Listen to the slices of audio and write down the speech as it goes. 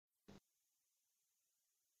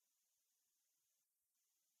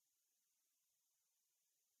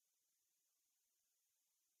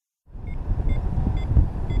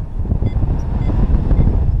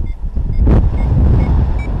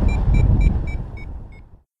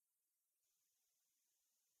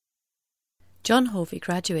John Hovey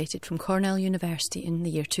graduated from Cornell University in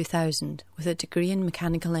the year 2000 with a degree in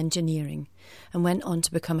mechanical engineering and went on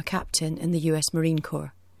to become a captain in the US Marine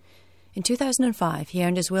Corps. In 2005, he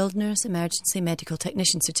earned his Wilderness Emergency Medical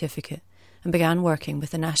Technician certificate and began working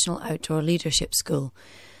with the National Outdoor Leadership School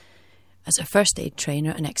as a first aid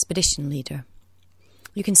trainer and expedition leader.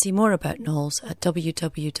 You can see more about Knowles at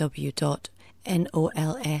www.nols.edu.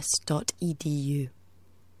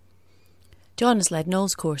 John has led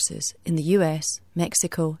Knowles courses in the US,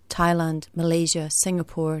 Mexico, Thailand, Malaysia,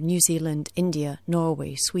 Singapore, New Zealand, India,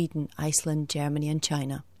 Norway, Sweden, Iceland, Germany and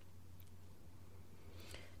China.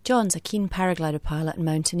 John's a keen paraglider pilot and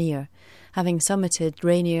mountaineer, having summited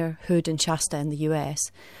Rainier, Hood and Shasta in the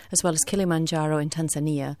US, as well as Kilimanjaro in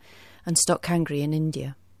Tanzania and Stok Kangri in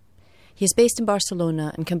India. He is based in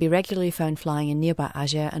Barcelona and can be regularly found flying in nearby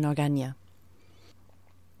Ager and Organya.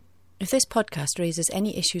 If this podcast raises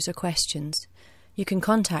any issues or questions, you can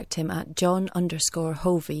contact him at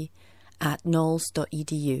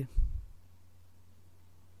john_hovey@knowles.edu.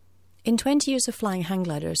 In 20 years of flying hang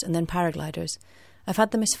gliders and then paragliders, I've had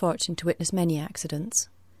the misfortune to witness many accidents.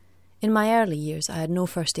 In my early years, I had no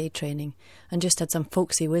first aid training and just had some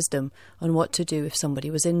folksy wisdom on what to do if somebody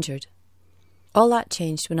was injured. All that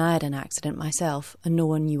changed when I had an accident myself and no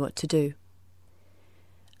one knew what to do.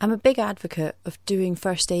 I'm a big advocate of doing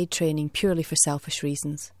first aid training purely for selfish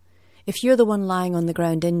reasons. If you're the one lying on the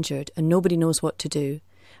ground injured and nobody knows what to do,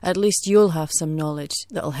 at least you'll have some knowledge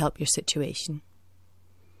that'll help your situation.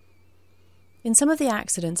 In some of the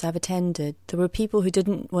accidents I've attended, there were people who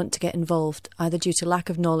didn't want to get involved, either due to lack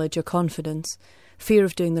of knowledge or confidence, fear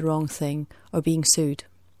of doing the wrong thing, or being sued.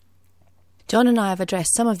 John and I have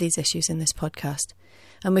addressed some of these issues in this podcast,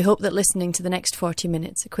 and we hope that listening to the next 40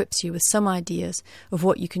 minutes equips you with some ideas of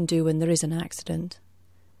what you can do when there is an accident.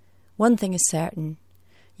 One thing is certain,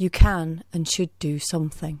 you can and should do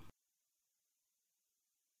something.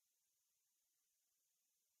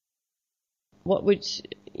 What would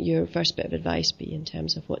your first bit of advice be in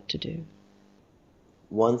terms of what to do?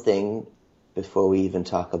 One thing, before we even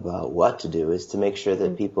talk about what to do, is to make sure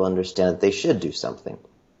that people understand that they should do something.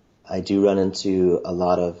 I do run into a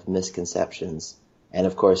lot of misconceptions. And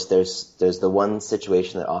of course, there's the one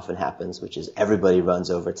situation that often happens, which is everybody runs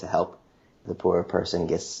over to help. The poor person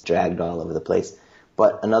gets dragged all over the place.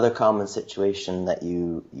 But another common situation that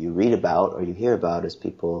you read about or you hear about is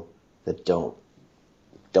people that don't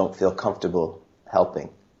feel comfortable helping,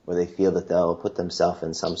 or they feel that they'll put themselves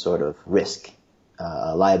in some sort of risk,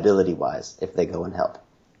 liability-wise, if they go and help.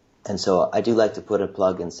 And so I do like to put a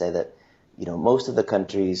plug and say that, most of the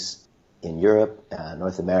countries in Europe,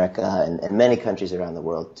 North America, and many countries around the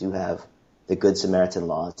world do have the Good Samaritan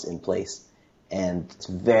laws in place. And it's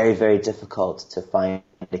very, very difficult to find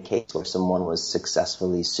a case where someone was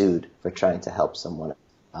successfully sued for trying to help someone.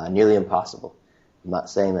 Nearly impossible. I'm not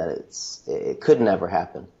saying that it could never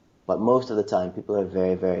happen, but most of the time people are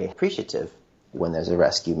very, very appreciative when there's a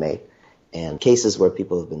rescue made. And cases where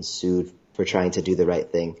people have been sued for trying to do the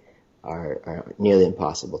right thing are nearly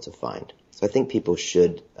impossible to find. So I think people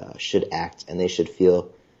should act, and they should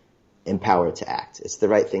feel empowered to act. It's the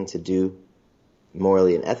right thing to do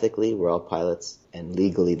morally and ethically. We're all pilots, and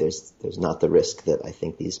legally there's not the risk that I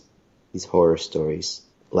think these horror stories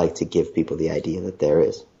like to give people the idea that there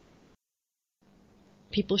is.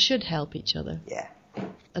 People should help each other. Yeah.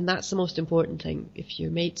 And that's the most important thing. If your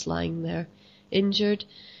mate's lying there injured,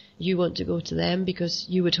 you want to go to them because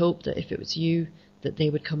you would hope that if it was you, that they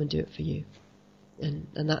would come and do it for you.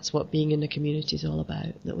 And that's what being in a community is all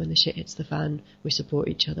about, that when the shit hits the fan, we support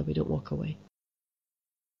each other, we don't walk away.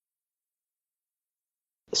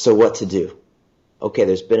 So what to do? Okay,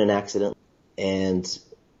 there's been an accident, and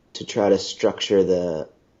to try to structure the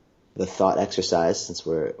thought exercise, since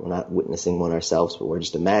we're not witnessing one ourselves, but we're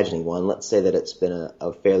just imagining one. Let's say that it's been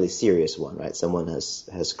a fairly serious one, right? Someone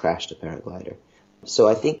has crashed a paraglider. So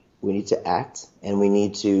I think we need to act, and we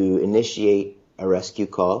need to initiate a rescue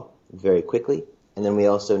call very quickly, and then we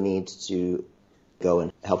also need to go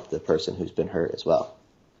and help the person who's been hurt as well.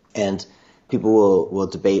 And people will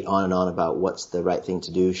debate on and on about what's the right thing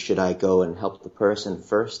to do. Should I go and help the person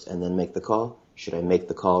first and then make the call? Should I make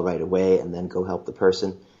the call right away and then go help the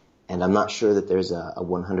person? And I'm not sure that there's a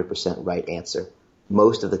 100% right answer.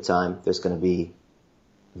 Most of the time, there's going to be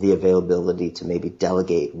the availability to maybe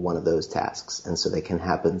delegate one of those tasks, and so they can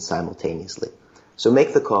happen simultaneously. So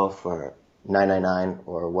make the call for 999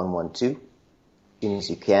 or 112 as soon as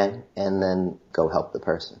you can, and then go help the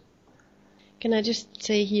person. Can I just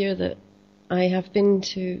say here that I have been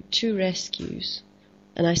to 2 rescues,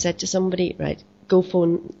 and I said to somebody, right, go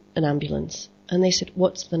phone an ambulance. And they said,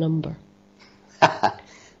 what's the number?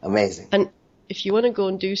 Amazing. And if you want to go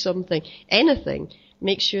and do something, anything,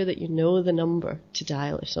 make sure that you know the number to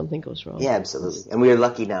dial if something goes wrong. Yeah, absolutely. And we are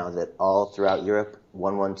lucky now that all throughout Europe,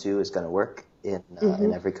 112 is going to work in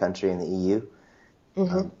every country in the EU.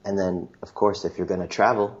 And then, of course, if you're going to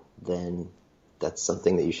travel, then that's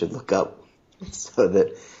something that you should look up so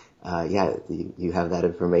that, you have that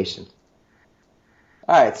information.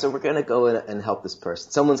 All right, so we're going to go in and help this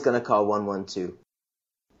person. Someone's going to call 112.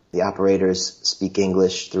 The operators speak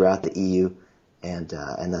English throughout the EU, and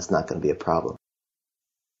that's not going to be a problem.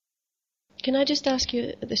 Can I just ask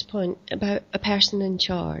you at this point about a person in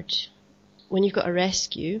charge? When you've got a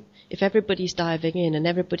rescue, if everybody's diving in and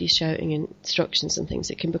everybody's shouting instructions and things,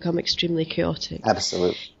 it can become extremely chaotic.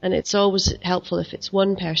 Absolutely. And it's always helpful if it's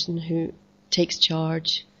one person who takes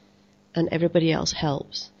charge and everybody else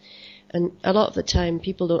helps. And a lot of the time,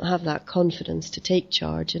 people don't have that confidence to take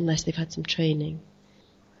charge unless they've had some training.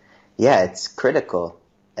 Yeah, it's critical.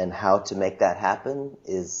 And how to make that happen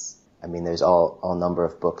is, there's all number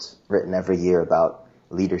of books written every year about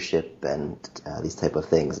leadership and these type of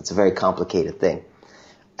things. It's a very complicated thing.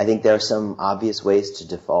 I think there are some obvious ways to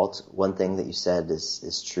default. One thing that you said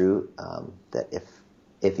is true, that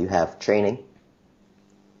if you have training,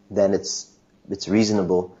 then it's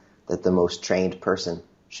reasonable that the most trained person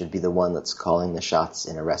should be the one that's calling the shots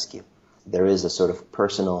in a rescue. There is a sort of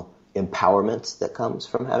personal empowerment that comes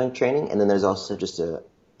from having training, and then there's also just a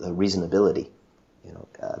reasonability.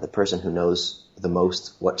 The person who knows the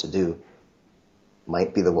most what to do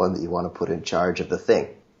might be the one that you want to put in charge of the thing.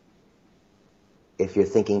 If you're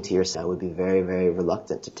thinking to yourself, I would be very, very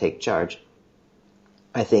reluctant to take charge,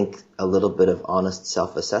 I think a little bit of honest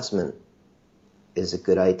self-assessment is a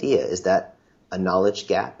good idea. Is that a knowledge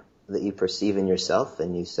gap that you perceive in yourself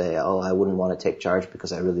and you say, I wouldn't want to take charge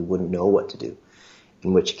because I really wouldn't know what to do?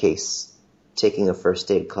 In which case, taking a first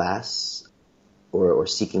aid class or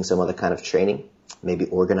seeking some other kind of training, maybe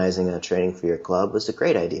organizing a training for your club, is a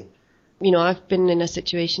great idea. I've been in a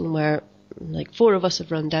situation where 4 of us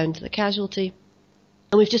have run down to the casualty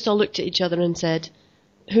and we've just all looked at each other and said,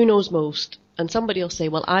 who knows most? And somebody will say,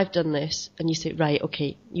 well, I've done this. And you say, right,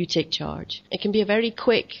 okay, you take charge. It can be a very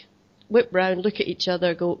quick whip round, look at each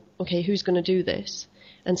other, go, okay, who's going to do this?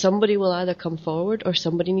 And somebody will either come forward or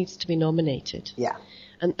somebody needs to be nominated. Yeah.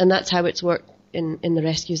 And that's how it's worked in the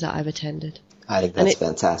rescues that I've attended. I think that's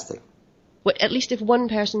fantastic. Well, at least if one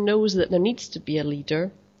person knows that there needs to be a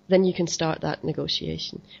leader, then you can start that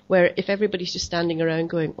negotiation. Where if everybody's just standing around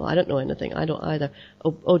going, well, I don't know anything, I don't either.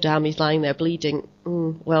 Oh damn, he's lying there bleeding.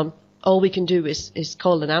 Well, all we can do is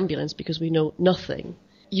call an ambulance because we know nothing.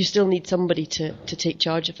 You still need somebody to take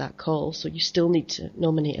charge of that call, so you still need to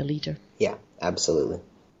nominate a leader. Yeah, absolutely.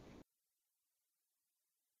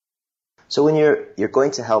 So when you're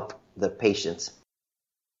going to help the patient,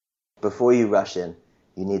 before you rush in,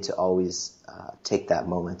 you need to always take that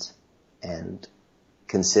moment and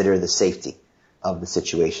consider the safety of the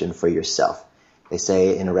situation for yourself. They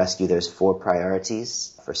say in a rescue there's 4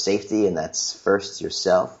 priorities for safety, and that's first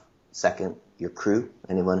yourself, second your crew,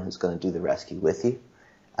 anyone who's going to do the rescue with you.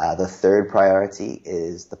 The third priority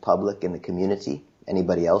is the public and the community,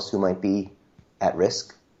 anybody else who might be at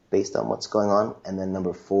risk based on what's going on. And then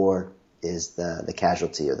number 4 is the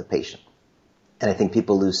casualty or the patient. And I think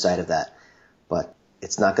people lose sight of that. But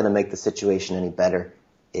it's not going to make the situation any better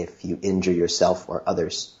if you injure yourself or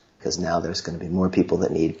others, because now there's going to be more people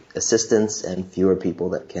that need assistance and fewer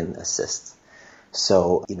people that can assist.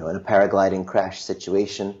 So, in a paragliding crash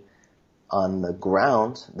situation, on the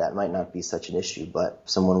ground, that might not be such an issue, but if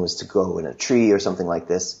someone was to go in a tree or something like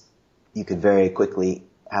this, you could very quickly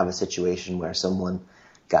have a situation where someone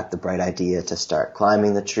got the bright idea to start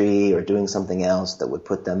climbing the tree or doing something else that would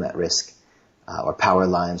put them at risk, or power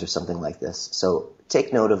lines or something like this. So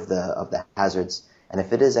take note of the hazards, and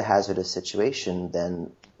if it is a hazardous situation,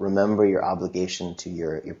 then remember your obligation to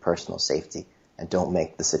your personal safety, and don't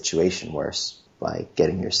make the situation worse by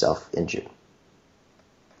getting yourself injured.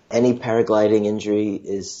 Any paragliding injury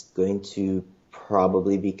is going to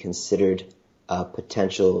probably be considered a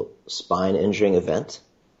potential spine injuring event.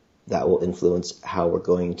 That will influence how we're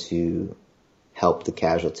going to help the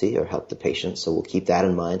casualty or help the patient, so we'll keep that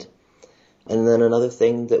in mind. And then another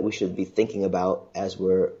thing that we should be thinking about as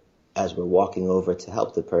we're walking over to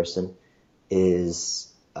help the person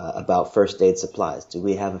is about first aid supplies. Do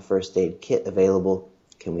we have a first aid kit available?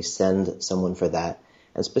 Can we send someone for that?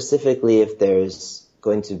 And specifically, if there's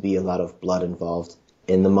going to be a lot of blood involved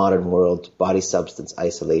in the modern world, body substance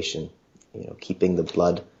isolation, keeping the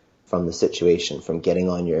blood from the situation from getting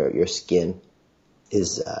on your skin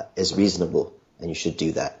is reasonable, and you should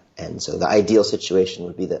do that. And so the ideal situation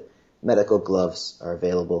would be that medical gloves are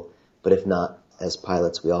available, but if not, as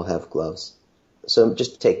pilots we all have gloves. So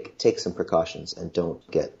just take some precautions and don't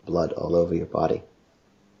get blood all over your body.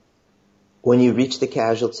 When you reach the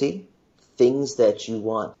casualty, things that you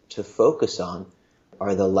want to focus on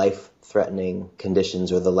are the life-threatening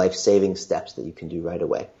conditions or the life-saving steps that you can do right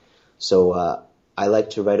away. So I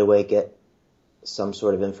like to right away get some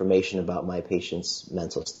sort of information about my patient's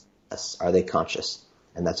mental status. Are they conscious?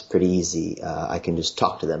 And that's pretty easy. I can just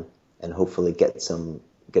talk to them and hopefully get some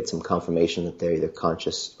confirmation that they're either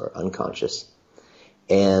conscious or unconscious.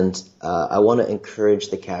 And I want to encourage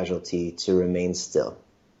the casualty to remain still.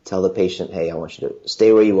 Tell the patient, hey, I want you to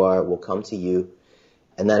stay where you are. We'll come to you.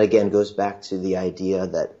 And that again goes back to the idea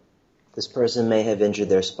that this person may have injured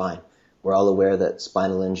their spine. We're all aware that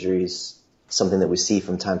spinal injury is something that we see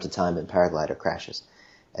from time to time in paraglider crashes.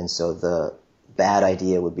 And so the bad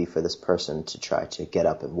idea would be for this person to try to get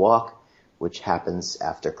up and walk, which happens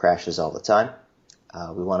after crashes all the time.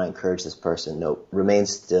 We want to encourage this person, no, remain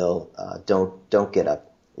still, don't get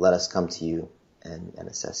up. Let us come to you and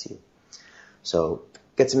assess you. So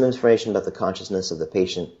get some information about the consciousness of the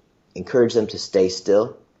patient, encourage them to stay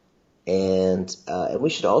still, and we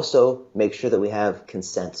should also make sure that we have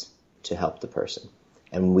consent to help the person.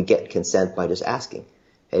 And we get consent by just asking,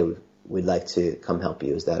 hey, we'd like to come help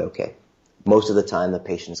you. Is that okay? Most of the time, the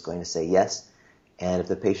patient is going to say yes. And if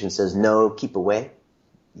the patient says no, keep away,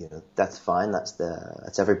 that's fine.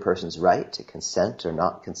 That's every person's right to consent or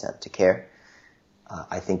not consent to care.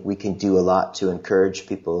 I think we can do a lot to encourage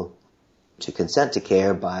people to consent to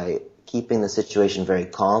care by keeping the situation very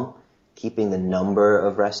calm, keeping the number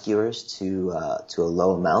of rescuers to a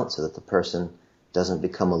low amount so that the person doesn't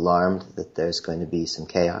become alarmed that there's going to be some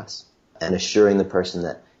chaos, and assuring the person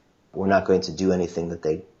that we're not going to do anything that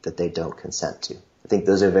they don't consent to. I think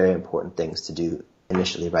those are very important things to do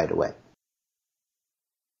initially right away.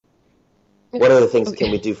 What other things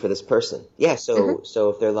can we do for this person? Yeah, so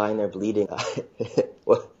if they're lying there bleeding,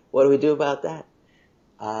 what do we do about that?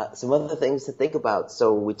 Some other things to think about.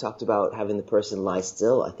 So we talked about having the person lie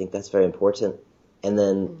still. I think that's very important. And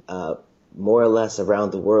then more or less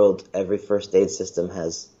around the world, every first aid system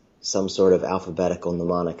has some sort of alphabetical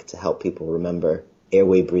mnemonic to help people remember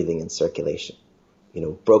airway, breathing, and circulation.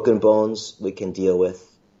 Broken bones we can deal with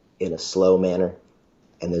in a slow manner.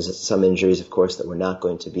 And there's some injuries, of course, that we're not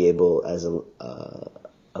going to be able, as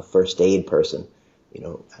a first aid person,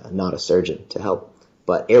 not a surgeon, to help.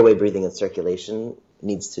 But airway, breathing, and circulation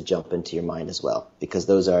needs to jump into your mind as well, because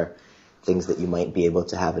those are things that you might be able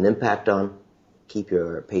to have an impact on, keep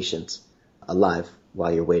your patient alive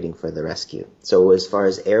while you're waiting for the rescue. So as far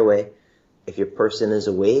as airway, if your person is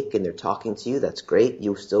awake and they're talking to you, that's great.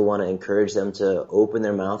 You still want to encourage them to open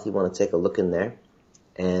their mouth. You want to take a look in there.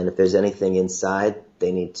 And if there's anything inside,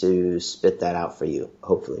 they need to spit that out for you,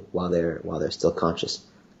 hopefully, while they're still conscious.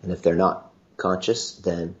 And if they're not conscious,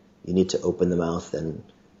 then you need to open the mouth and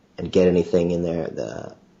get anything in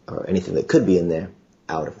there, or anything that could be in there,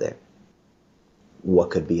 out of there.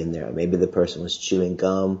 What could be in there? Maybe the person was chewing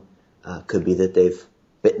gum. Could be that they've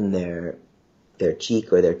bitten their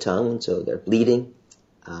cheek or their tongue, so they're bleeding.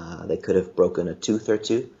 They could have broken a tooth or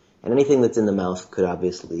two. And anything that's in the mouth could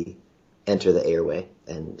obviously enter the airway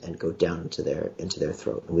and go down into their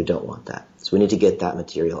throat. And we don't want that. So we need to get that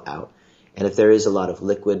material out. And if there is a lot of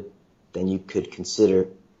liquid, then you could consider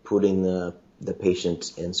putting the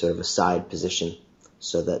patient in sort of a side position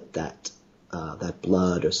so that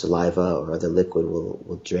blood or saliva or other liquid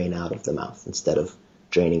will drain out of the mouth instead of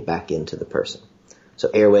draining back into the person. So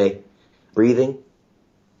airway, breathing.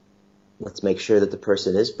 Let's make sure that the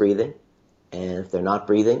person is breathing. And if they're not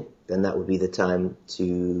breathing, then that would be the time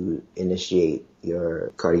to initiate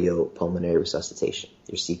your cardiopulmonary resuscitation,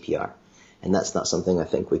 your CPR. And that's not something I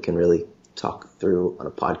think we can really talk through on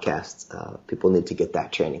a podcast. People need to get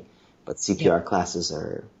that training. But CPR classes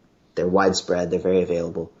they're widespread, they're very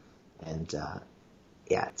available. And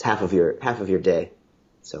it's half of your day.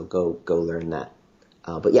 So go learn that.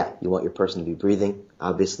 But you want your person to be breathing,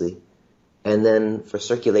 obviously. And then for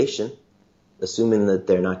circulation, assuming that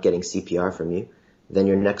they're not getting CPR from you, then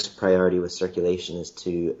your next priority with circulation is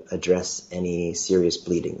to address any serious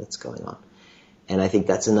bleeding that's going on. And I think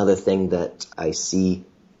that's another thing that I see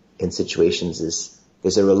in situations is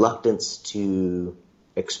there's a reluctance to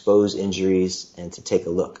expose injuries and to take a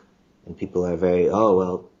look. And people are very,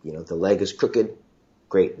 the leg is crooked.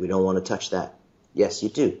 Great, we don't want to touch that. Yes, you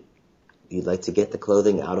do. You'd like to get the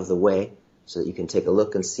clothing out of the way so that you can take a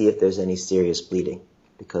look and see if there's any serious bleeding,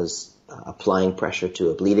 because applying pressure to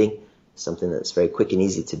a bleeding is something that's very quick and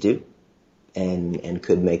easy to do and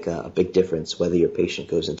could make a big difference whether your patient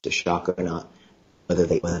goes into shock or not, whether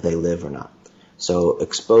they live or not. So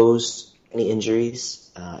expose any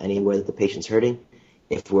injuries, anywhere that the patient's hurting,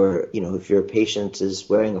 If if your patient is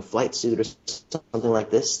wearing a flight suit or something like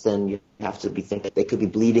this, then you have to be thinking that they could be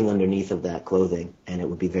bleeding underneath of that clothing, and it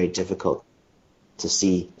would be very difficult to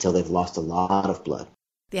see till they've lost a lot of blood.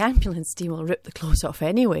 The ambulance team will rip the clothes off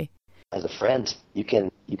anyway. As a friend, you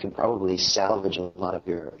can probably salvage a lot of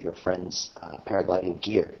your friends' paragliding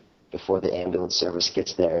gear before the ambulance service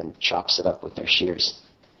gets there and chops it up with their shears.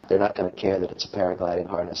 They're not going to care that it's a paragliding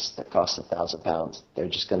harness that costs £1,000. They're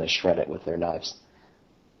just going to shred it with their knives.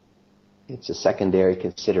 It's a secondary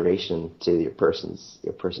consideration to your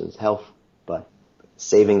person's health, but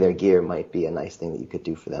saving their gear might be a nice thing that you could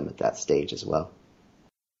do for them at that stage as well.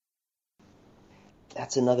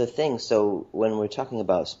 That's another thing. So when we're talking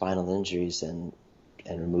about spinal injuries and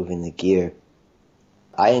removing the gear,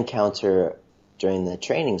 I encounter during the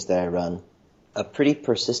trainings that I run a pretty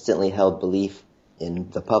persistently held belief in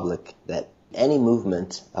the public that any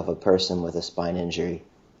movement of a person with a spine injury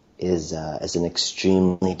is an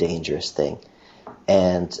extremely dangerous thing.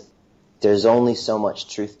 And there's only so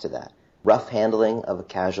much truth to that. Rough handling of a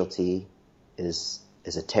casualty is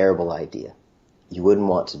a terrible idea. You wouldn't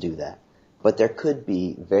want to do that. But there could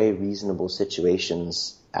be very reasonable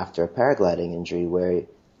situations after a paragliding injury where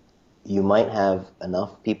you might have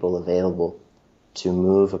enough people available to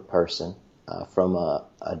move a person from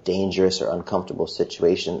a dangerous or uncomfortable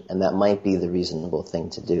situation, and that might be the reasonable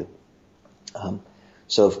thing to do.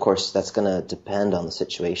 So, of course, that's going to depend on the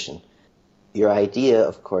situation. Your idea,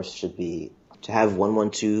 of course, should be to have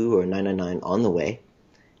 112 or 999 on the way.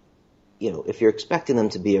 If you're expecting them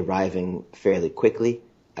to be arriving fairly quickly,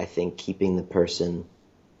 I think keeping the person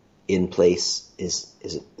in place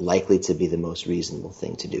is likely to be the most reasonable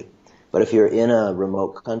thing to do. But if you're in a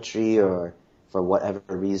remote country or for whatever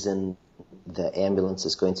reason the ambulance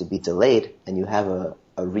is going to be delayed and you have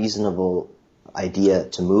a reasonable idea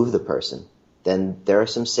to move the person, then there are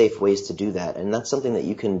some safe ways to do that. And that's something that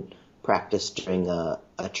you can practice during a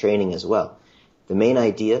training as well. The main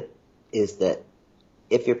idea is that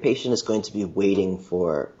if your patient is going to be waiting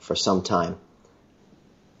for some time,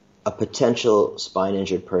 a potential spine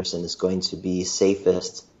injured person is going to be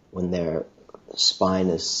safest when their spine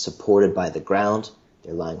is supported by the ground,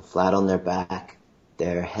 they're lying flat on their back,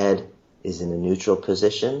 their head is in a neutral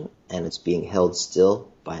position, and it's being held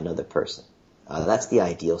still by another person. That's the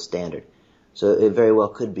ideal standard. So it very well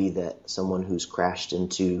could be that someone who's crashed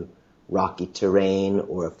into rocky terrain,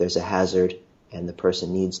 or if there's a hazard and the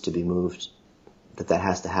person needs to be moved, that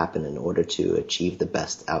has to happen in order to achieve the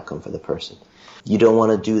best outcome for the person. You don't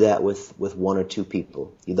want to do that with one or two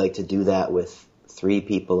people. You'd like to do that with 3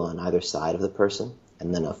 people on either side of the person,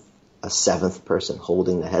 and then a 7th person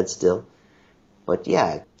holding the head still. But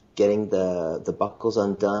yeah, getting the buckles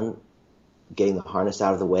undone, getting the harness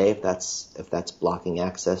out of the way if that's blocking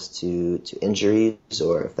access to injuries,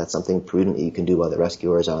 or if that's something prudent that you can do while the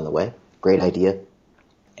rescuers are on the way. Great idea.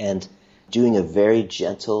 And doing a very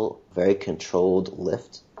gentle, very controlled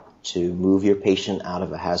lift to move your patient out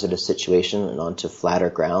of a hazardous situation and onto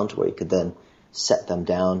flatter ground where you could then set them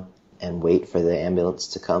down and wait for the ambulance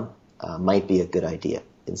to come might be a good idea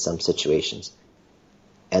in some situations.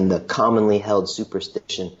 And the commonly held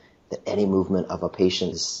superstition that any movement of a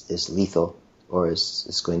patient is lethal or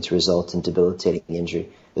is going to result in debilitating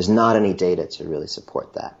injury, there's not any data to really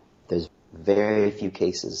support that. There's very few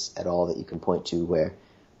cases at all that you can point to where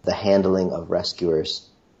the handling of rescuers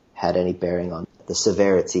had any bearing on the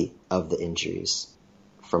severity of the injuries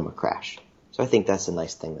from a crash. So I think that's a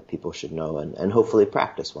nice thing that people should know and hopefully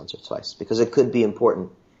practice once or twice, because it could be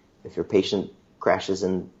important. If your patient crashes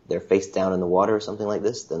and they're face down in the water or something like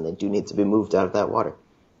this, then they do need to be moved out of that water.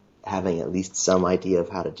 Having at least some idea of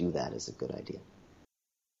how to do that is a good idea.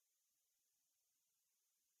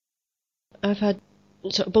 I've had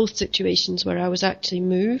sort of both situations where I was actually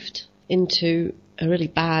moved into a really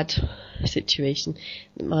bad situation.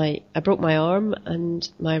 I broke my arm, and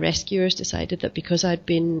my rescuers decided that because I'd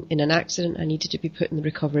been in an accident, I needed to be put in the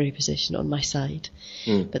recovery position on my side.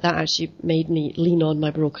 But that actually made me lean on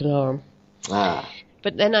my broken arm.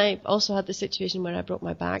 But then I also had the situation where I broke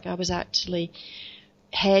my back. I was actually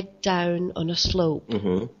head down on a slope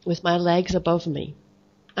with my legs above me.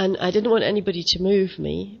 And I didn't want anybody to move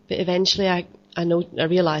me, but eventually I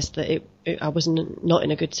realised that I was not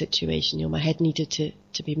in a good situation. My head needed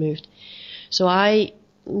to be moved. So I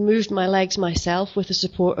moved my legs myself with the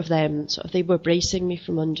support of them. Sort of, they were bracing me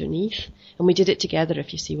from underneath, and we did it together,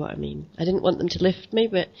 if you see what I mean. I didn't want them to lift me,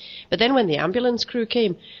 but then when the ambulance crew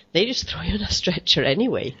came, they just throw you on a stretcher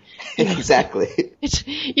anyway. Exactly. It's,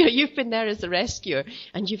 you've been there as a rescuer,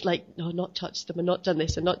 and you've no, not touched them, and not done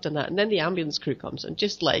this, and not done that, and then the ambulance crew comes and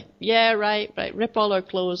just yeah, right, rip all our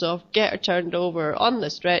clothes off, get her turned over on the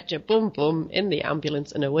stretcher, boom, boom, in the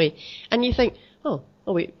ambulance and away. And you think, oh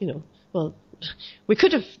wait, well, we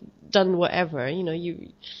could have done whatever,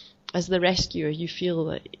 you, as the rescuer, you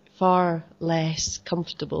feel far less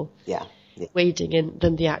comfortable wading in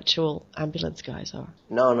than the actual ambulance guys are.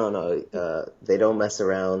 No. They don't mess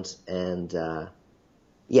around, and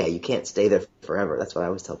you can't stay there forever. That's what I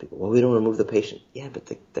always tell people. Well, we don't want to move the patient. Yeah,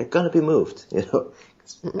 but they're going to be moved,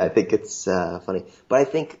 I think it's funny. But I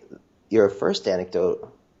think your first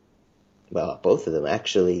anecdote, well, both of them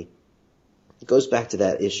actually, it goes back to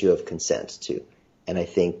that issue of consent too. And I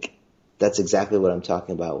think that's exactly what I'm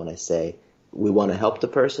talking about when I say we want to help the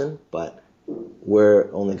person, but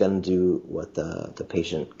we're only going to do what the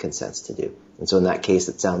patient consents to do. And so in that case,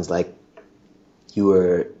 it sounds like you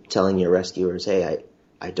were telling your rescuers, hey,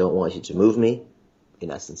 I don't want you to move me.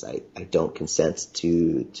 In essence, I don't consent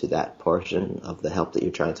to that portion of the help that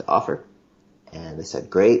you're trying to offer. And they said,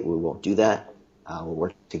 great, we won't do that. We'll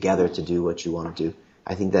work together to do what you want to do.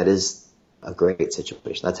 I think that is a great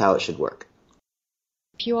situation. That's how it should work.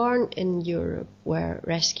 If you aren't in Europe where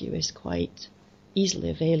rescue is quite easily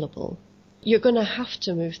available, you're going to have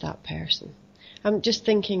to move that person. I'm just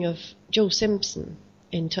thinking of Joe Simpson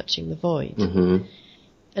in Touching the Void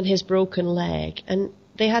and his broken leg, and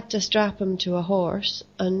they had to strap him to a horse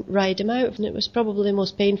and ride him out, and it was probably the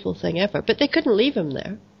most painful thing ever, but they couldn't leave him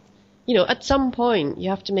there. At some point you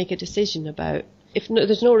have to make a decision about, if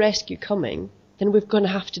there's no rescue coming, then we're going to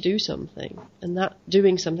have to do something. And that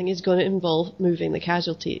doing something is going to involve moving the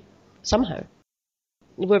casualty somehow.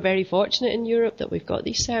 We're very fortunate in Europe that we've got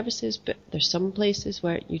these services, but there's some places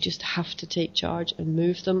where you just have to take charge and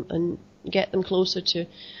move them and get them closer to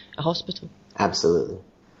a hospital. Absolutely.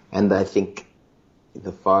 And I think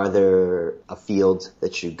the farther afield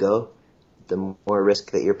that you go, the more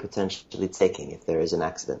risk that you're potentially taking if there is an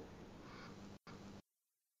accident.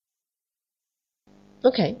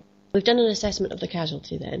 Okay. We've done an assessment of the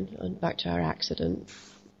casualty then, and back to our accident.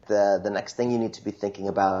 The next thing you need to be thinking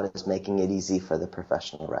about is making it easy for the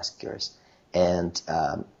professional rescuers. And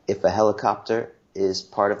if a helicopter is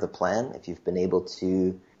part of the plan, if you've been able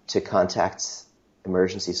to contact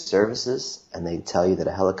emergency services and they tell you that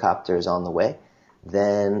a helicopter is on the way,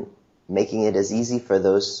 then making it as easy for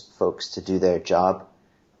those folks to do their job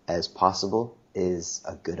as possible is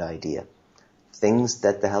a good idea. Things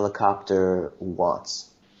that the helicopter wants.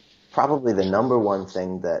 Probably the number one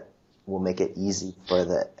thing that will make it easy for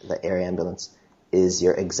the air ambulance is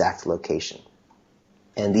your exact location.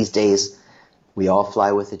 And these days, we all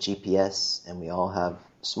fly with a GPS and we all have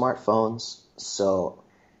smartphones. So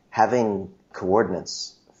having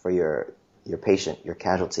coordinates for your patient, your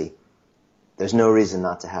casualty, there's no reason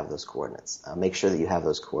not to have those coordinates. Make sure that you have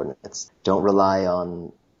those coordinates. Don't rely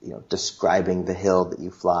on describing the hill that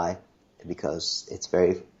you fly, because it's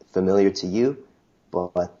very familiar to you,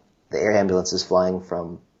 but the air ambulance is flying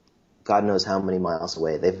from God knows how many miles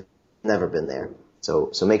away. They've never been there.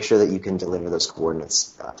 So make sure that you can deliver those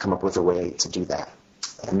coordinates, come up with a way to do that.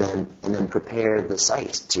 And then prepare the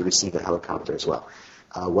site to receive a helicopter as well.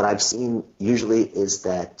 What I've seen usually is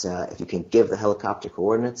that if you can give the helicopter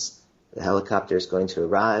coordinates, the helicopter is going to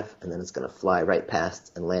arrive and then it's going to fly right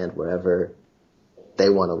past and land wherever they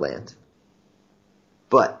want to land.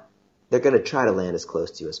 But they're going to try to land as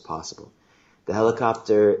close to you as possible. The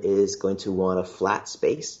helicopter is going to want a flat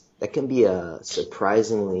space. That can be a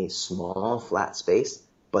surprisingly small flat space,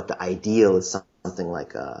 but the ideal is something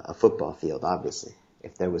like a football field, obviously.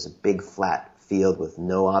 If there was a big flat field with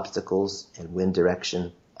no obstacles and wind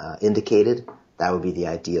direction indicated, that would be the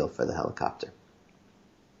ideal for the helicopter.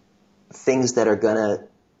 Things that are going to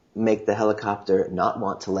make the helicopter not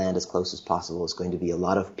want to land as close as possible is going to be a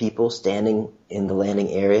lot of people standing in the landing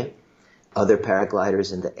area, other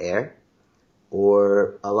paragliders in the air,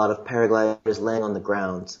 or a lot of paragliders laying on the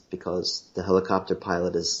ground, because the helicopter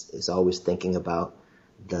pilot is always thinking about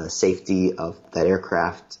the safety of that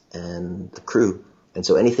aircraft and the crew. And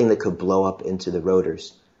so anything that could blow up into the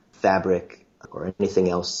rotors, fabric, or anything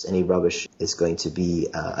else, any rubbish, is going to be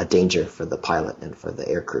a danger for the pilot and for the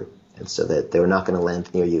air crew. And so that they're not going to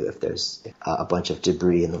land near you if there's a bunch of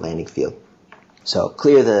debris in the landing field. So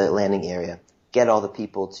clear the landing area, get all the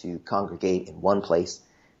people to congregate in one place.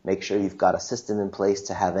 Make sure you've got a system in place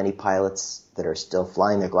to have any pilots that are still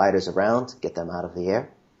flying their gliders around, get them out of the air.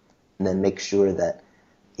 And then make sure that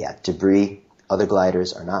debris. Other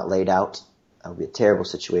gliders are not laid out. That would be a terrible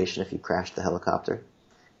situation if you crashed the helicopter.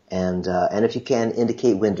 And if you can,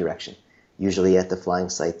 indicate wind direction. Usually at the flying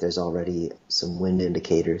site there's already some wind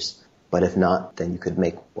indicators, but if not, then you could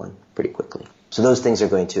make one pretty quickly. So those things are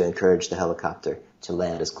going to encourage the helicopter to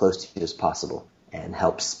land as close to you as possible and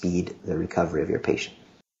help speed the recovery of your patient.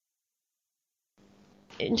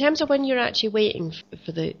 In terms of when you're actually waiting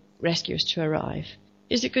for the rescuers to arrive,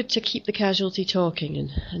 is it good to keep the casualty talking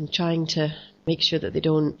and trying to make sure that they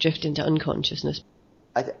don't drift into unconsciousness?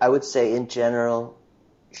 I would say in general,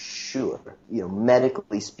 sure.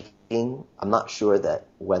 Medically speaking, I'm not sure that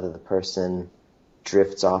whether the person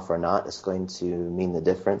drifts off or not is going to mean the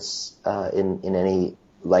difference in any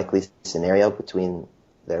likely scenario between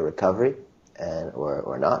their recovery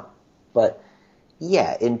or not. But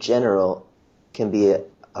yeah, in general, can be a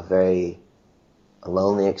very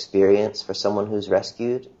lonely experience for someone who's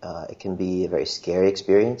rescued. It can be a very scary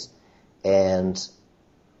experience. And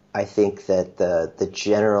I think that the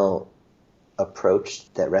general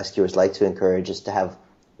approach that rescuers like to encourage is to have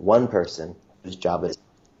one person whose job is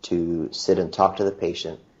to sit and talk to the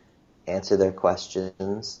patient, answer their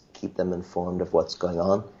questions, keep them informed of what's going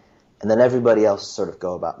on, and then everybody else sort of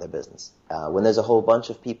go about their business. When there's a whole bunch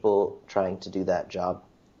of people trying to do that job,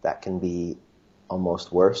 that can be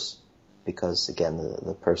almost worse because, again,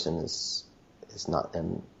 the person is not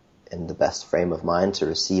in the best frame of mind to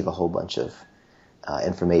receive a whole bunch of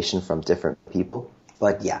information from different people.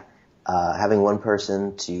 But yeah, having one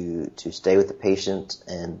person to stay with the patient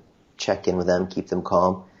and check in with them, keep them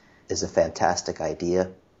calm, is a fantastic idea.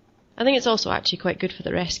 I think it's also actually quite good for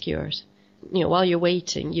the rescuers. While you're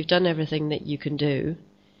waiting, you've done everything that you can do,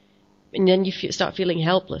 and then you start feeling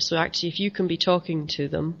helpless. So actually, if you can be talking to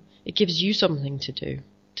them, it gives you something to do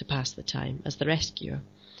to pass the time as the rescuer.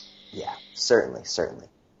 Yeah, certainly.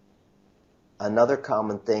 Another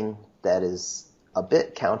common thing that is a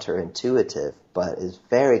bit counterintuitive, but is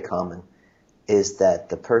very common, is that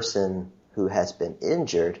the person who has been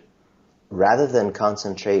injured, rather than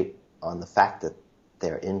concentrate on the fact that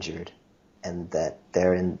they're injured and that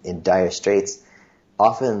they're in dire straits,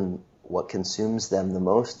 often what consumes them the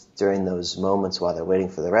most during those moments while they're waiting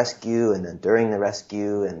for the rescue and then during the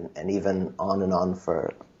rescue and even on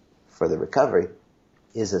for the recovery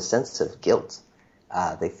is a sense of guilt.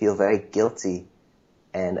 They feel very guilty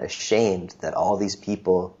and ashamed that all these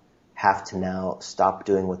people have to now stop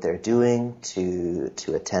doing what they're doing to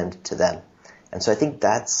attend to them. And so I think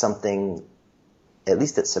that's something, at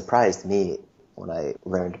least it surprised me when I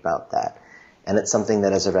learned about that. And it's something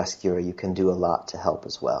that as a rescuer you can do a lot to help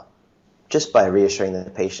as well. Just by reassuring the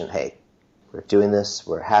patient, hey, we're doing this,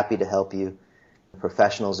 we're happy to help you.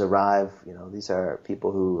 Professionals arrive, these are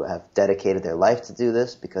people who have dedicated their life to do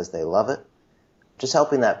this because they love it. Just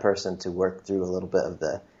helping that person to work through a little bit of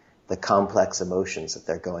the complex emotions that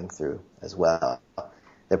they're going through as well.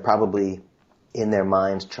 They're probably in their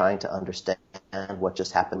mind trying to understand what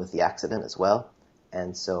just happened with the accident as well.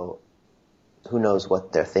 And so who knows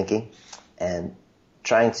what they're thinking, and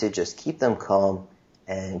trying to just keep them calm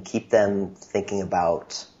and keep them thinking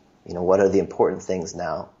about, what are the important things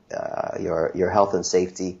now, your health and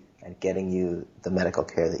safety and getting you the medical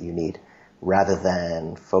care that you need, rather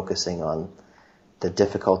than focusing on the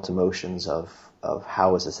difficult emotions of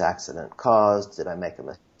how was this accident caused? Did I make a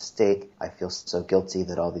mistake? I feel so guilty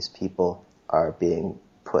that all these people are being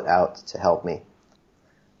put out to help me.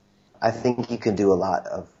 I think you can do a lot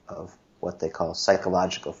of what they call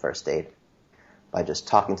psychological first aid by just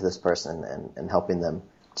talking to this person and helping them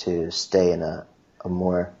to stay in a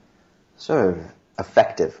more sort of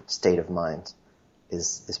effective state of mind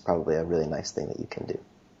is probably a really nice thing that you can do.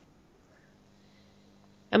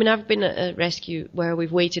 I mean, I've been at a rescue where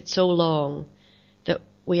we've waited so long that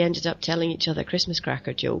we ended up telling each other Christmas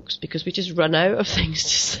cracker jokes because we just run out of things to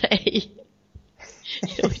say.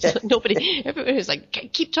 Everybody was like,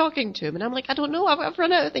 keep talking to him. And I'm like, I don't know, I've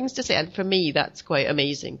run out of things to say. And for me, that's quite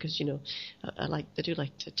amazing because, I do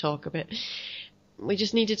like to talk a bit. We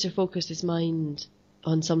just needed to focus his mind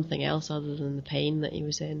on something else other than the pain that he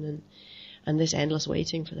was in and this endless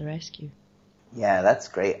waiting for the rescue. Yeah, that's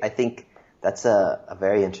great. I think that's a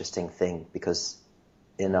very interesting thing because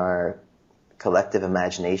in our collective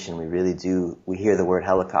imagination, we hear the word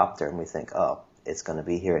helicopter and we think, oh, it's going to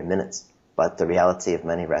be here in minutes. But the reality of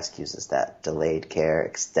many rescues is that delayed care,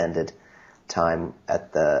 extended time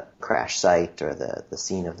at the crash site or the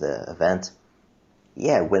scene of the event.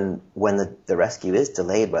 Yeah, when the rescue is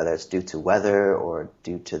delayed, whether it's due to weather or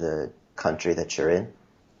due to the country that you're in,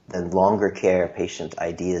 then longer care patient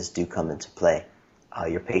ideas do come into play.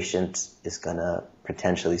 Your patient is going to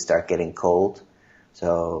potentially start getting cold,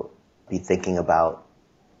 so be thinking about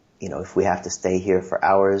if we have to stay here for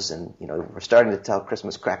hours and, we're starting to tell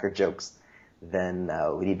Christmas cracker jokes, then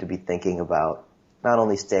we need to be thinking about not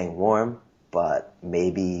only staying warm, but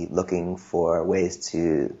maybe looking for ways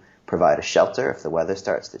to provide a shelter if the weather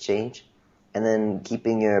starts to change, and then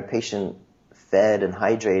keeping your patient fed and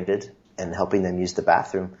hydrated and helping them use the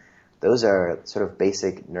bathroom. Those are sort of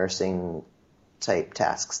basic nursing type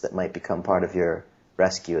tasks that might become part of your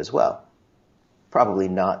rescue as well. Probably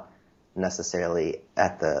not necessarily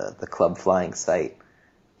at the club flying site,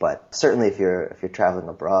 but certainly if you're traveling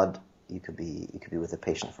abroad, you could be with a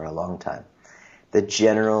patient for a long time. The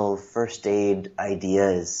general first aid idea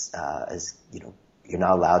is you're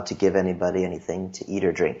not allowed to give anybody anything to eat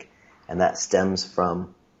or drink, and that stems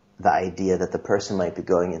from the idea that the person might be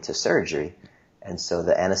going into surgery, and so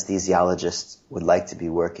the anesthesiologist would like to be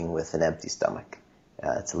working with an empty stomach.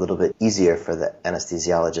 It's a little bit easier for the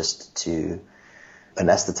anesthesiologist to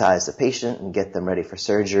anesthetize the patient and get them ready for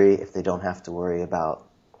surgery if they don't have to worry about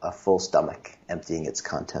a full stomach emptying its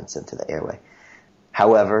contents into the airway.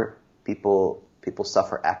 However, people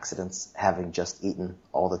suffer accidents having just eaten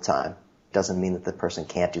all the time. Doesn't mean that the person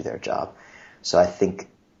can't do their job. So I think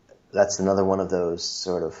that's another one of those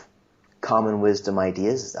sort of common wisdom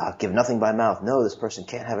ideas. I'll give nothing by mouth. No, this person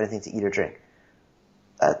can't have anything to eat or drink.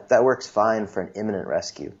 That works fine for an imminent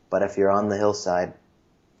rescue. But if you're on the hillside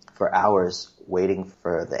for hours waiting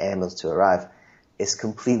for the ambulance to arrive, it's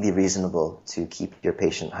completely reasonable to keep your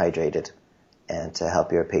patient hydrated and to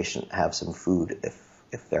help your patient have some food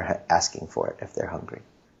if they're asking for it, if they're hungry.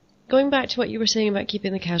 Going back to what you were saying about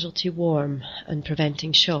keeping the casualty warm and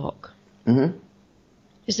preventing shock,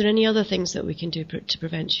 is there any other things that we can do to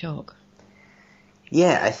prevent shock?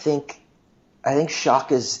 Yeah, I think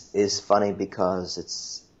shock is funny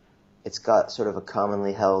because it's got sort of a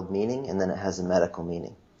commonly held meaning, and then it has a medical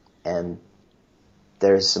meaning. And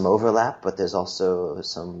there's some overlap, but there's also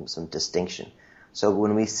some distinction. So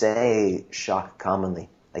when we say shock commonly,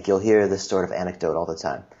 like you'll hear this sort of anecdote all the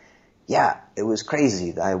time. Yeah, it was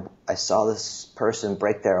crazy. I saw this person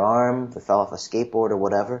break their arm, they fell off a skateboard or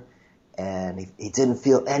whatever, and he didn't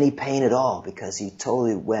feel any pain at all because he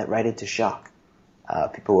totally went right into shock.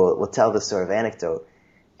 People will tell this sort of anecdote,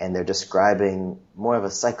 and they're describing more of a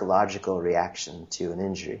psychological reaction to an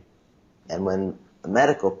injury. And when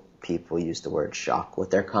medical people use the word shock,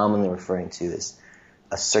 what they're commonly referring to is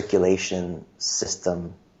a circulation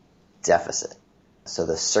system deficit. So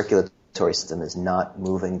the circulatory system is not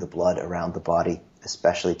moving the blood around the body,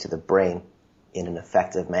 especially to the brain, in an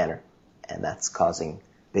effective manner. And that's causing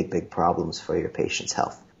big problems for your patient's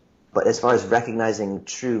health. But as far as recognizing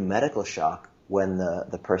true medical shock, when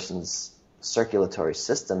the person's circulatory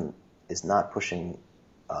system is not pushing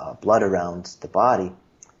blood around the body,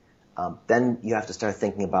 then you have to start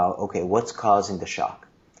thinking about, okay, what's causing the shock?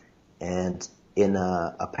 And in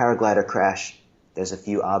a paraglider crash, there's a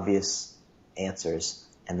few obvious answers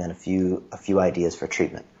and then a few ideas for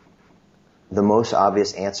treatment. The most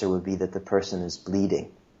obvious answer would be that the person is bleeding,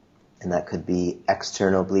 and that could be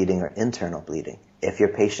external bleeding or internal bleeding. If your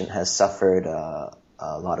patient has suffered a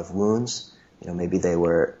lot of wounds, maybe they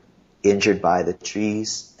were injured by the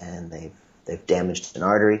trees and they've damaged an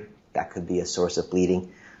artery, that could be a source of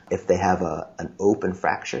bleeding. If they have an open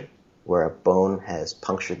fracture where a bone has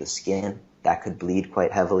punctured the skin, that could bleed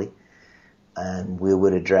quite heavily. And we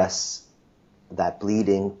would address that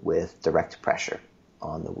bleeding with direct pressure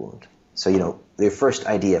on the wound. So, the first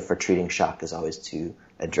idea for treating shock is always to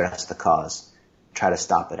address the cause, try to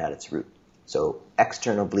stop it at its root. So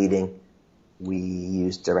external bleeding, we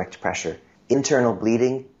use direct pressure. Internal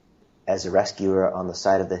bleeding, as a rescuer on the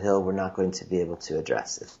side of the hill, we're not going to be able to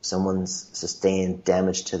address. If someone's sustained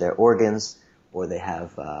damage to their organs, or they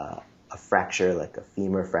have a fracture, like a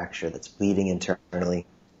femur fracture that's bleeding internally,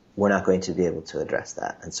 we're not going to be able to address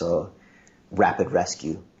that. And so rapid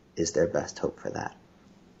rescue is their best hope for that.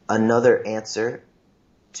 Another answer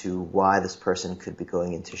to why this person could be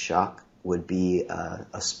going into shock would be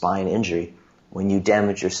a spine injury. When you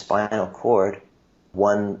damage your spinal cord,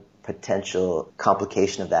 one potential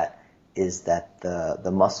complication of that is that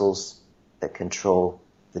the muscles that control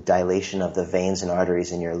the dilation of the veins and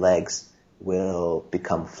arteries in your legs will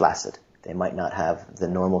become flaccid. They might not have the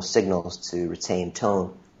normal signals to retain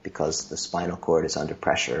tone because the spinal cord is under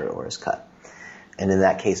pressure or is cut. And in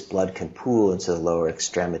that case, blood can pool into the lower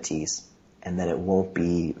extremities, and then it won't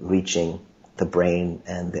be reaching the brain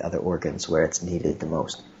and the other organs where it's needed the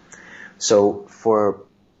most. So for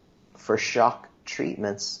shock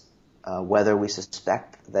treatments, whether we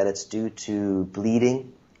suspect that it's due to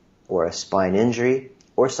bleeding or a spine injury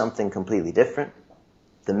or something completely different,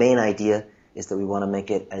 the main idea is that we want to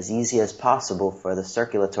make it as easy as possible for the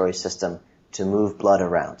circulatory system to move blood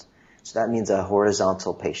around. So that means a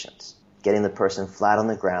horizontal patient, getting the person flat on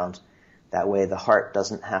the ground. That way the heart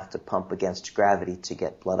doesn't have to pump against gravity to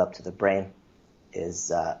get blood up to the brain is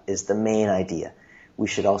the main idea. We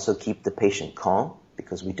should also keep the patient calm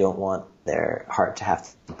because we don't want their heart to have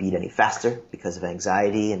to beat any faster because of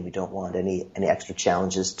anxiety, and we don't want any extra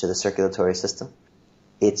challenges to the circulatory system.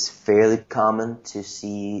 It's fairly common to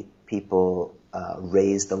see people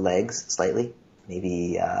raise the legs slightly,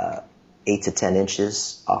 maybe 8 to 10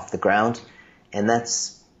 inches off the ground, and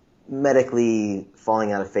that's medically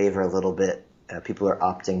falling out of favor a little bit. People are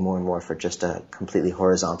opting more and more for just a completely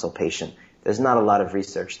horizontal patient. There's not a lot of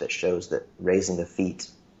research that shows that raising the feet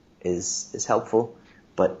is helpful,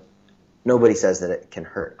 but nobody says that it can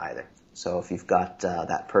hurt either. So if you've got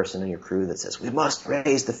that person in your crew that says, we must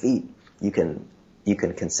raise the feet, you can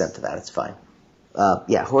consent to that. It's fine.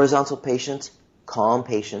 Horizontal patient, calm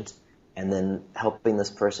patient, and then helping this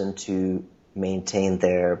person to maintain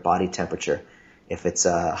their body temperature. If it's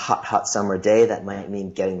a hot summer day, that might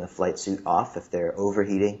mean getting the flight suit off if they're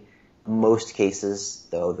overheating. Most cases,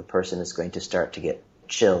 though, the person is going to start to get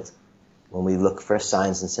chilled. When we look for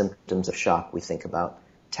signs and symptoms of shock, we think about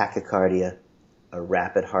tachycardia, a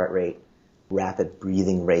rapid heart rate, rapid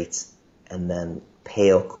breathing rates, and then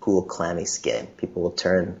pale, cool, clammy skin. People will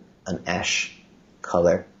turn an ash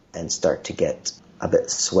color and start to get a bit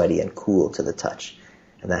sweaty and cool to the touch.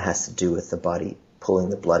 And that has to do with the body pulling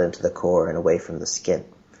the blood into the core and away from the skin.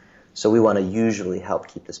 So we want to usually help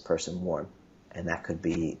keep this person warm. And that could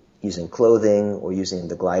be using clothing or using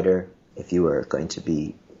the glider if you were going to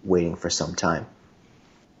be waiting for some time.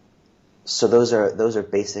 So those are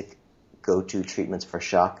basic go-to treatments for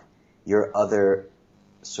shock. Your other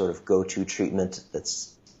sort of go-to treatment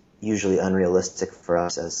that's usually unrealistic for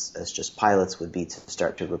us as just pilots would be to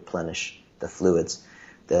start to replenish the fluids.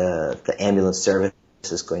 The ambulance service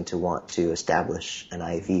is going to want to establish an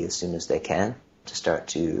IV as soon as they can to start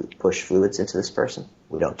to push fluids into this person.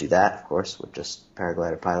 We don't do that, of course. We're just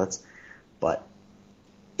paraglider pilots. But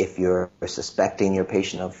if you're suspecting your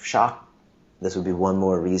patient of shock, this would be one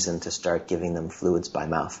more reason to start giving them fluids by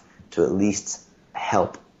mouth to at least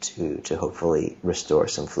help to hopefully restore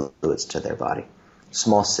some fluids to their body.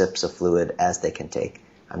 Small sips of fluid as they can take.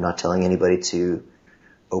 I'm not telling anybody to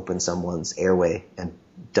open someone's airway and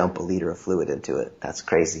dump a liter of fluid into it. That's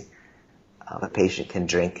crazy. If a patient can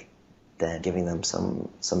drink, then giving them some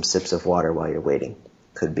sips of water while you're waiting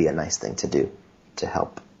could be a nice thing to do to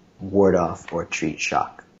help ward off or treat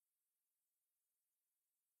shock.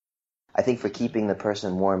 I think for keeping the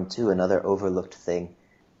person warm too, another overlooked thing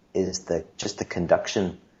is just the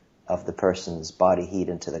conduction of the person's body heat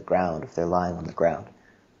into the ground if they're lying on the ground.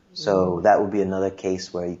 So that would be another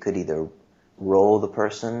case where you could either roll the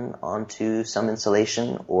person onto some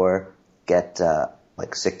insulation or get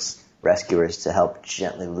 6 rescuers to help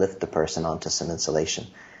gently lift the person onto some insulation.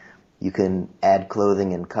 You can add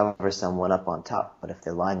clothing and cover someone up on top, but if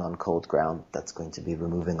they're lying on cold ground, that's going to be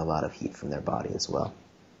removing a lot of heat from their body as well.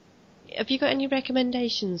 Have you got any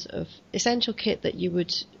recommendations of essential kit that you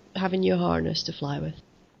would have in your harness to fly with?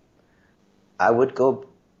 I would go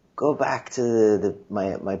back to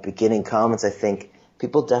my beginning comments. I think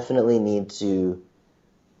people definitely need to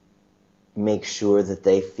make sure that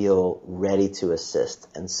they feel ready to assist.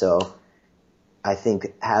 And so I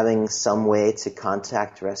think having some way to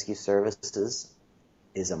contact rescue services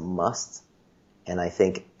is a must. And I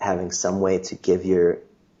think having some way to give your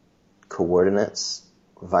coordinates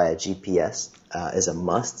via GPS is a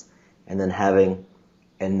must. And then having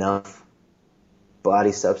enough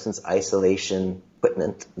body substance isolation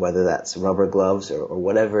equipment, whether that's rubber gloves or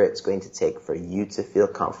whatever it's going to take for you to feel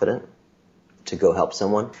confident to go help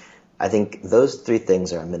someone. I think those 3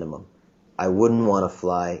 things are a minimum. I wouldn't want to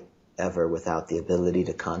fly ever without the ability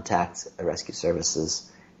to contact rescue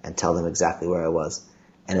services and tell them exactly where I was,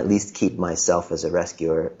 and at least keep myself as a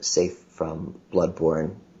rescuer safe from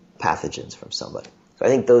bloodborne pathogens from somebody. So I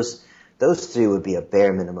think those 3 would be a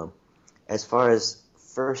bare minimum. As far as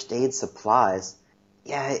first aid supplies,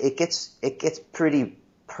 it gets pretty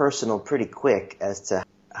personal pretty quick as to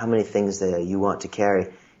how many things that you want to carry.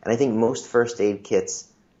 And I think most first aid kits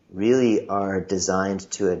really are designed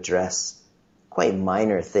to address quite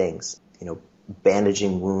minor things,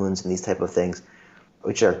 bandaging wounds and these type of things,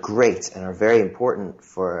 which are great and are very important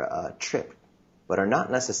for a trip, but are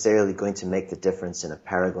not necessarily going to make the difference in a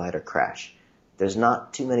paraglider crash. There's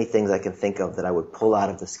not too many things I can think of that I would pull out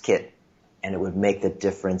of this kit and it would make the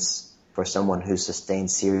difference for someone who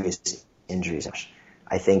sustained serious injuries.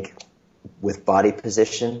 I think with body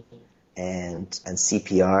position and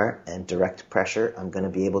CPR and direct pressure, I'm going to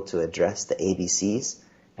be able to address the ABCs.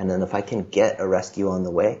 And then if I can get a rescue on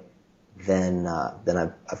the way, then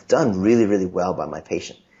I've done really, really well by my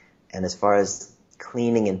patient. And as far as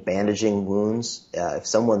cleaning and bandaging wounds, if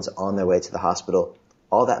someone's on their way to the hospital,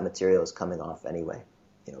 all that material is coming off anyway.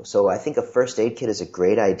 So I think a first aid kit is a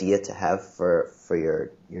great idea to have for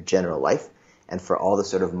your general life, and for all the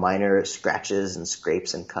sort of minor scratches and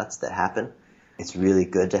scrapes and cuts that happen. It's really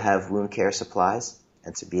good to have wound care supplies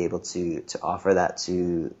and to be able to offer that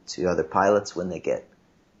to other pilots when they get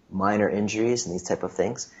minor injuries and these type of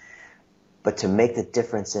things. But to make the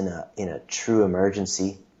difference in a true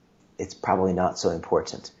emergency, it's probably not so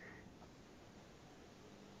important.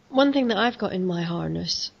 One thing that I've got in my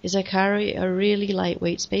harness is I carry a really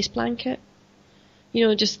lightweight space blanket.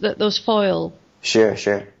 Just those foil. Sure.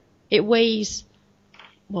 It weighs,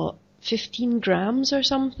 15 grams or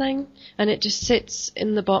something, and it just sits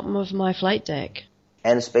in the bottom of my flight deck.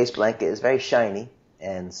 And a space blanket is very shiny,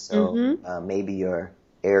 and so maybe your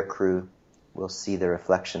air crew will see the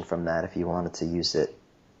reflection from that if you wanted to use it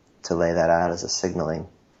to lay that out as a signaling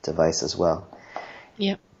device as well.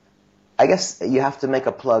 Yep. I guess you have to make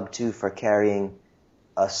a plug, too, for carrying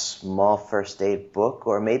a small first aid book,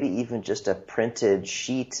 or maybe even just a printed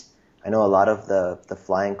sheet. I know a lot of the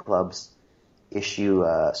flying clubs issue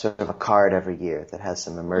sort of a card every year that has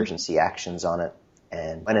some emergency actions on it.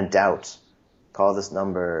 And when in doubt, call this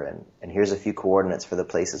number, and here's a few coordinates for the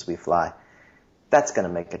places we fly. That's going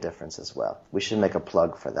to make a difference as well. We should make a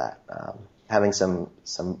plug for that. Having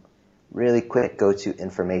some really quick go-to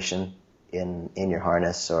information in your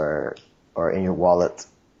harness or in your wallet,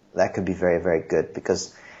 that could be very, very good,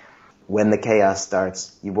 because when the chaos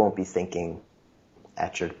starts, you won't be thinking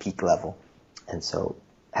at your peak level. And so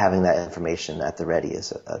having that information at the ready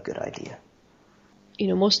is a good idea.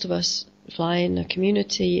 Most of us fly in a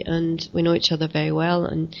community and we know each other very well,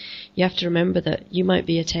 and you have to remember that you might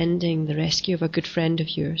be attending the rescue of a good friend of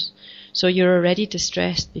yours. So you're already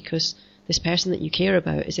distressed because this person that you care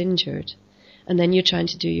about is injured, and then you're trying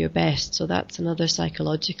to do your best. So that's another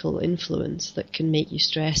psychological influence that can make you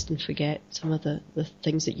stressed and forget some of the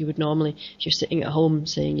things that you would normally, if you're sitting at home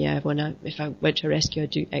saying, if I went to a rescue,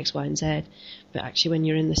 I'd do X, Y, and Z. But actually when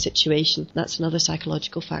you're in the situation, that's another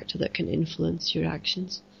psychological factor that can influence your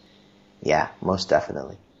actions. Yeah, most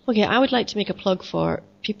definitely. Okay, I would like to make a plug for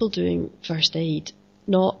people doing first aid,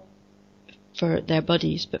 not for their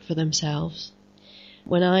buddies, but for themselves.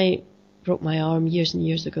 When I broke my arm years and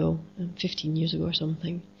years ago, 15 years ago or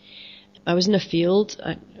something, I was in a field.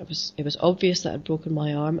 It was obvious that I'd broken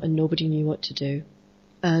my arm and nobody knew what to do.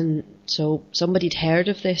 And so somebody'd heard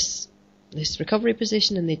of this recovery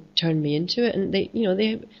position and they turned me into it, and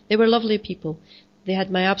they were lovely people. They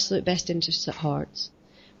had my absolute best interests at heart,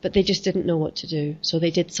 but they just didn't know what to do. So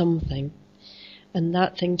they did something, and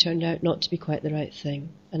that thing turned out not to be quite the right thing.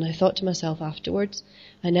 And I thought to myself afterwards,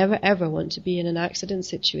 I never ever want to be in an accident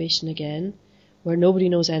situation again where nobody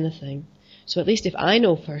knows anything. So at least if I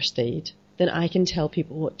know first aid, then I can tell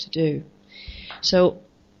people what to do. So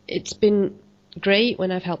it's been great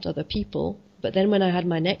when I've helped other people, but then when I had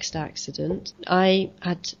my next accident, I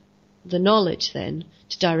had the knowledge then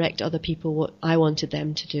to direct other people what I wanted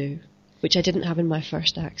them to do, which I didn't have in my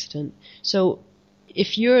first accident. So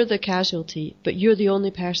if you're the casualty, but you're the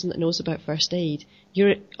only person that knows about first aid,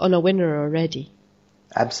 you're on a winner already.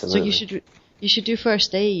 Absolutely. So you should do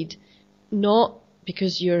first aid, not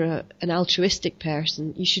because you're an altruistic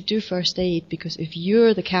person. You should do first aid because if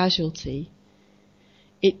you're the casualty,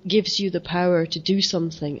 it gives you the power to do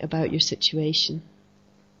something about your situation.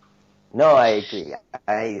 No, I agree.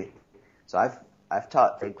 I've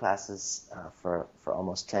taught aid classes for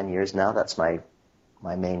almost 10 years now. That's my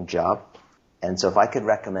main job. And so if I could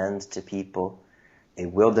recommend to people a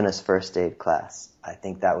wilderness first aid class, I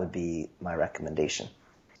think that would be my recommendation.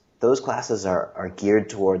 Those classes are geared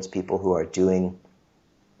towards people who are doing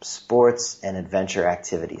sports and adventure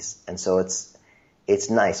activities. And so it's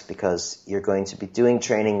nice because you're going to be doing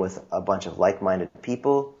training with a bunch of like-minded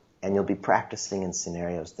people, and you'll be practicing in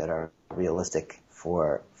scenarios that are realistic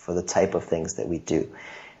for the type of things that we do.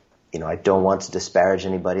 I don't want to disparage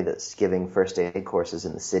anybody that's giving first aid courses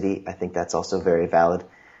in the city. I think that's also very valid.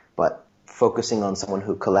 But focusing on someone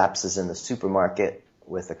who collapses in the supermarket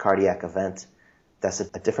with a cardiac event, that's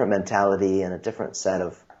a different mentality and a different set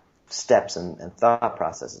of steps and thought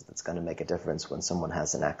processes that's going to make a difference when someone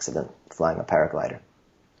has an accident flying a paraglider.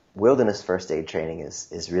 Wilderness first aid training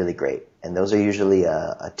is really great. And those are usually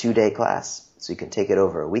a 2-day class, so you can take it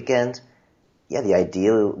over a weekend. Yeah, the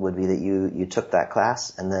ideal would be that you took that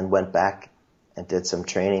class and then went back and did some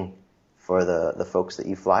training for the folks that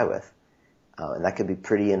you fly with. And that could be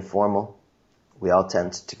pretty informal. We all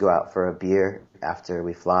tend to go out for a beer after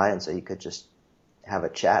we fly, and so you could just have a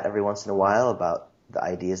chat every once in a while about the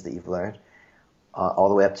ideas that you've learned, all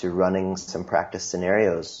the way up to running some practice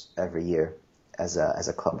scenarios every year as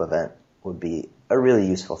a club event would be a really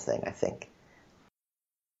useful thing, I think.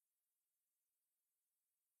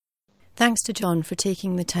 Thanks to John for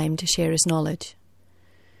taking the time to share his knowledge.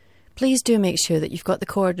 Please do make sure that you've got the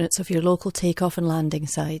coordinates of your local takeoff and landing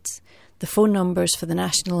sites, the phone numbers for the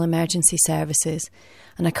National Emergency Services,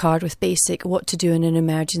 and a card with basic what to do in an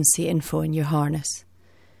emergency info in your harness.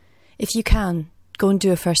 If you can, go and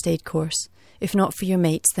do a first aid course. If not for your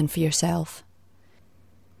mates, then for yourself.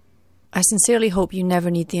 I sincerely hope you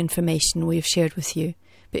never need the information we have shared with you,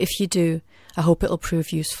 but if you do, I hope it'll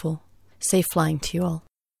prove useful. Safe flying to you all.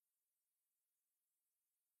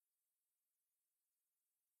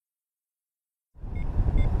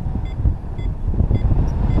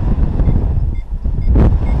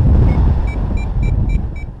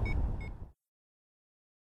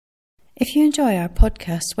 If you enjoy our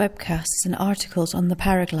podcasts, webcasts and articles on the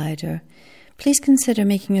paraglider, please consider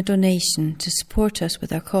making a donation to support us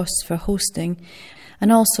with our costs for hosting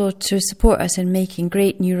and also to support us in making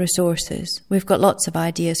great new resources. We've got lots of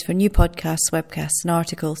ideas for new podcasts, webcasts and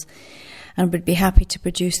articles and would be happy to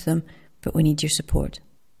produce them, but we need your support.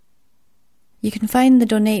 You can find the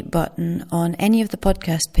donate button on any of the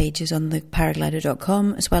podcast pages on the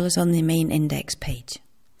paraglider.com as well as on the main index page.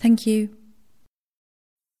 Thank you.